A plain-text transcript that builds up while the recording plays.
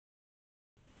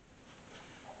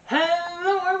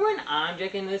I'm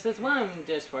Jake, and this is one.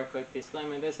 Just for a quick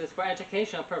disclaimer, this is for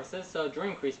educational purposes, so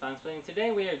drink responsibly. And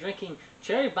today we are drinking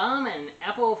Cherry Bomb and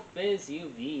Apple Fizz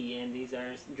UV, and these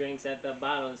are drinks that the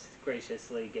bottles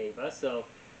graciously gave us. So,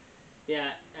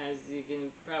 yeah, as you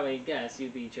can probably guess,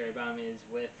 UV Cherry Bomb is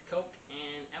with Coke,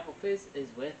 and Apple Fizz is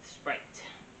with Sprite.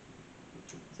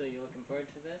 So, you looking forward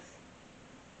to this?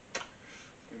 It's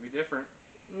gonna be different.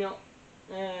 No.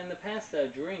 In the past,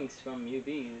 drinks from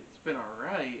UV. It's been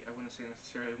alright. I wouldn't say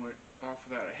necessarily went off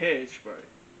without a hitch, but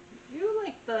You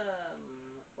like the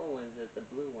what was it? The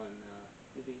blue one,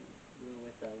 UV blue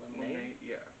with the lemonade.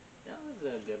 yeah. That was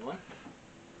a good one.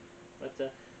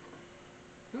 But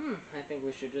I think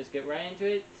we should just get right into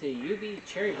it. To UV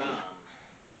Cherry Bomb.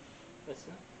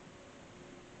 Listen.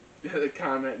 Yeah, the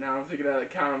comment. Now I'm thinking of the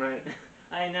comment.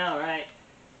 I know, right?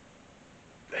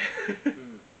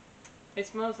 It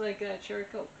smells like cherry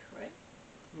Coke, right?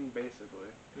 Basically.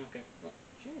 Okay. Well,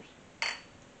 cheers.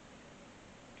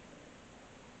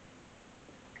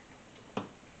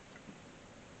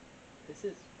 This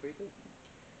is pretty good.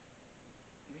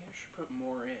 Maybe I should put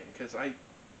more in, because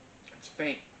it's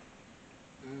faint.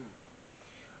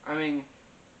 I mean,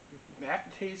 the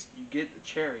aftertaste, you get the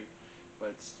cherry,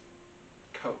 but it's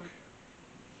Coke.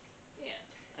 Yeah,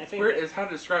 I It's think weird. It's hard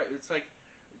to describe. It's like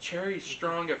the cherry's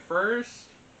strong at first,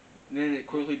 and then it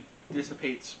quickly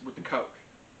dissipates with the Coke.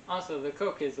 also the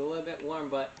Coke is a little bit warm,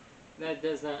 but that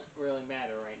does not really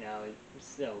matter right now. It's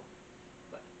still,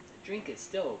 but the drink is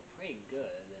still pretty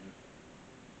good. And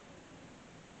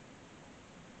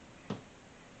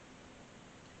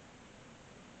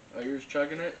Oh, you're just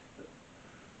chugging it?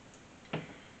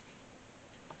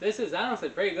 this is honestly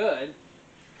pretty good.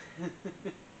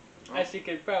 Oh. As you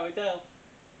could probably tell.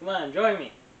 Come on, join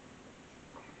me.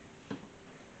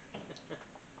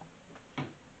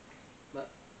 But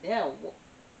yeah,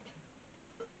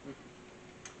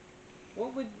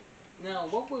 what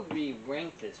would we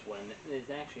rank this one? Is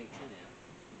actually kind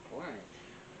of important.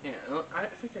 Yeah, I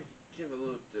think I could give it a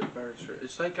little bit better.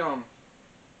 It's like a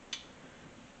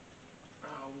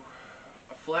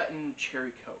flattened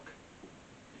cherry Coke,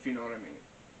 if you know what I mean.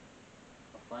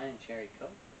 A fine cherry Coke.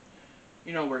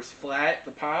 You know where it's flat,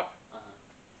 the pop, Uh-huh.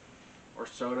 or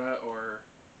soda, or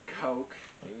Coke.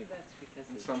 Maybe that's because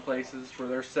In some places where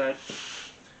they're set.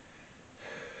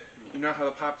 You know how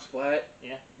the pop's flat?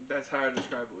 Yeah. That's how I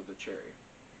describe it with the cherry.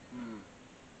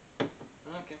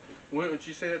 Okay. Wouldn't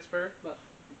you say that's fair? But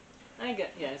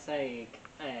yes, I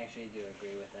actually do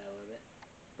agree with that a little bit.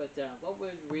 But what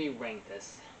would we rank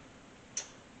this?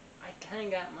 I kind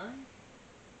of got mine.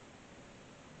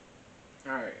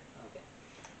 All right. Okay.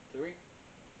 3,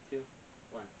 2,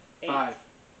 1. 8. 5.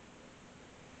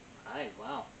 5.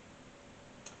 Wow.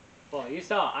 Well, you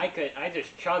saw I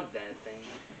just chugged that thing.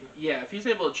 Yeah, if he's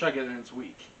able to chug it, then it's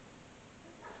weak.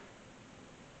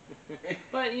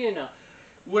 But you know.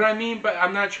 What I mean, but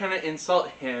I'm not trying to insult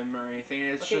him or anything.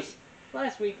 It's Okay, just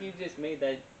last week you just made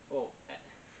that. Oh.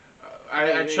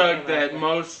 I chugged that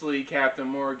mostly Captain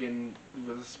Morgan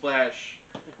with a splash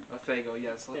of Faygo,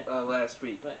 yes, last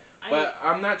week. But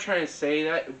I'm not trying to say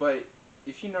that, but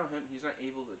if you know him, he's not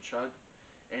able to chug.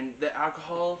 And the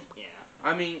alcohol, yeah.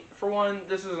 I mean, for one,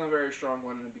 this isn't a very strong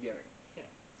one in the beginning. Yeah.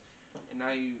 And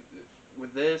now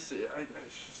with this,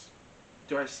 it's just,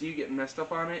 do I see you getting messed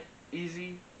up on it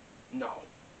easy? No.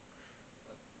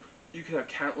 You could have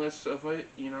countless of it,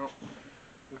 you know.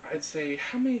 I'd say,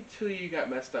 how many till you got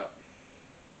messed up?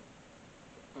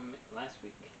 Last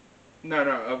week. No,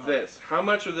 of this. How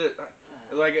much of it,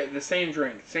 like the same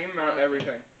drink, same amount,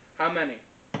 everything. How many?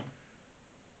 Like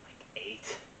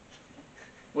 8.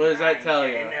 What does that tell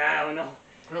you? I don't know.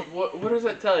 What does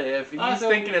that tell you? If he's Also,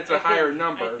 thinking it's a higher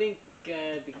number. I think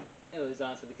it was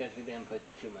also because we didn't put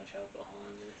too much alcohol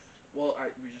in this. Well,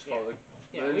 we just followed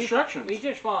the we, instructions. We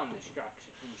just follow the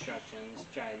instructions,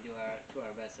 try to do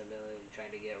our best ability, try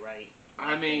to get right.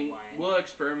 I mean, we'll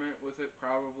experiment with it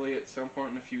probably at some point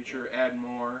in the future, add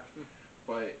more.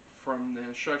 But from the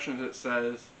instructions it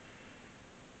says,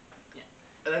 yeah.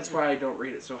 That's why I don't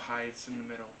rate it so high, it's in the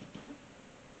middle.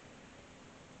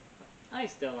 I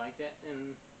still like that,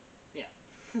 and yeah.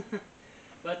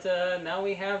 But now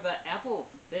we have the Apple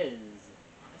Fizz.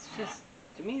 It's just,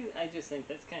 to me, I just think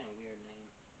that's kind of a weird name.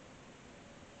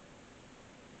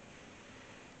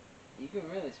 You can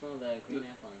really smell the green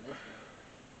apple on this one.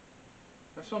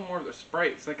 I smell more of the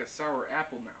Sprite. It's like a sour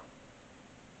apple now.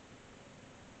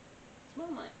 Smell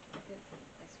mine. I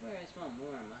swear I smell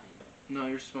more on mine. No,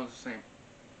 yours smells the same.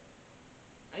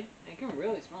 I can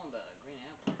really smell the green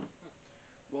apple.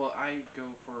 Well, I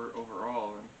go for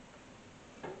overall,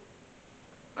 and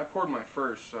I poured my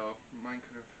first, so mine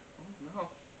could have. Oh no.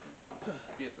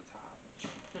 be at the top.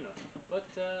 Who knows? But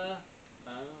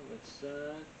let's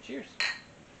cheers.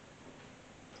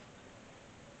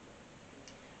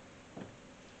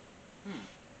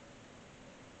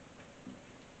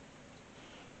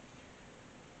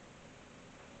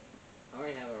 I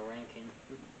already have a ranking.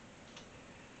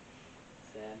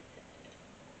 Sad.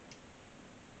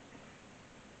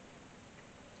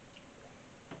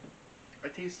 I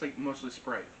taste like mostly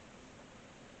Sprite.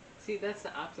 See, that's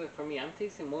the opposite for me. I'm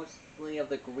tasting mostly of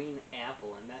the green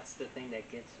apple, and that's the thing that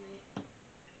gets me.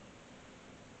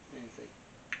 And it's like,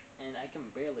 and I can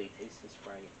barely taste the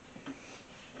Sprite.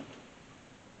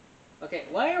 Okay,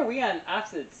 why are we on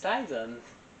opposite sides on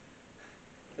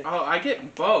this? Oh, I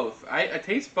get both. I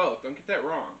taste both. Don't get that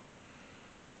wrong.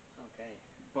 Okay.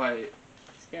 But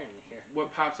It's scaring me here.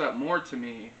 what pops up more to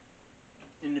me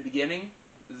in the beginning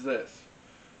is this.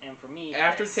 And for me,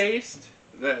 Aftertaste,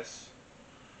 this.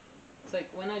 It's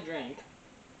like when I drank,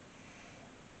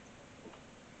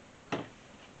 I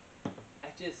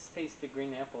just taste the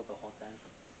green apple the whole time.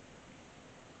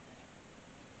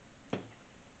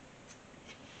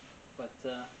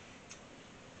 But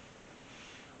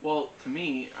Well, to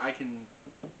me, I can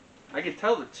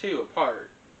tell the two apart.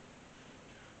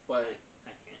 But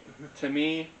I can't. to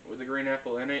me, with the green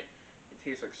apple in it, it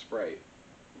tastes like Sprite.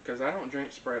 Because I don't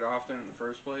drink Sprite often in the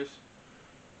first place.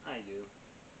 I do.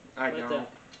 I don't.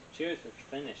 Cheers, it's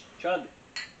finished. Chug.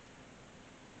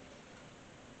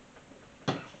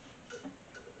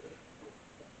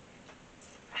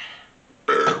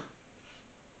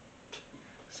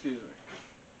 Excuse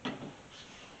me.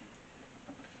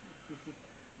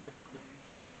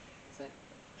 It's like,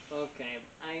 okay,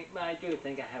 I do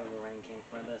think I have a ranking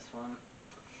for this one.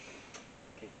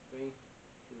 Okay, 3,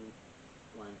 2,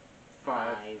 1,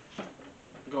 5. 5.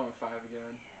 I'm going 5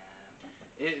 again. Yeah.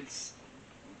 It's.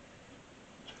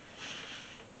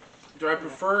 Do I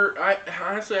prefer? I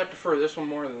prefer this one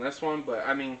more than this one, but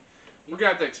I mean, we're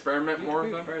gonna have to experiment more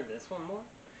with them. You prefer this one more?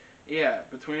 Yeah,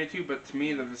 between the two, but to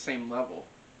me they're the same level.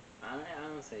 I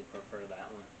honestly prefer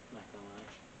that one. Not gonna lie.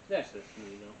 That's just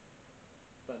me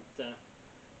though. But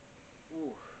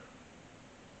ooh,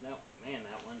 no, man,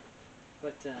 that one.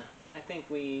 But I think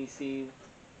we see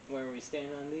where we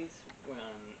stand on these,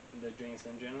 on the drinks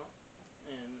in general,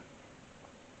 and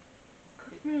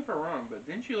Correct me if I'm wrong, but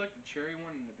didn't you like the cherry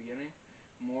one in the beginning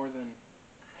more than?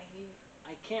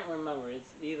 I can't remember. It's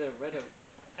either red or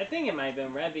I think it might have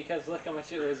been red because look how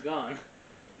much it was gone.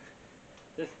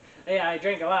 Yeah, I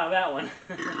drank a lot of that one.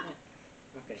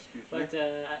 Okay, Excuse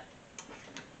me.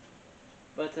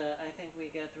 but I think we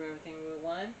got through everything we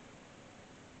wanted.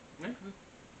 Yeah.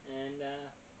 And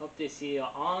hope to see you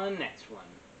on next one.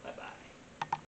 Bye bye.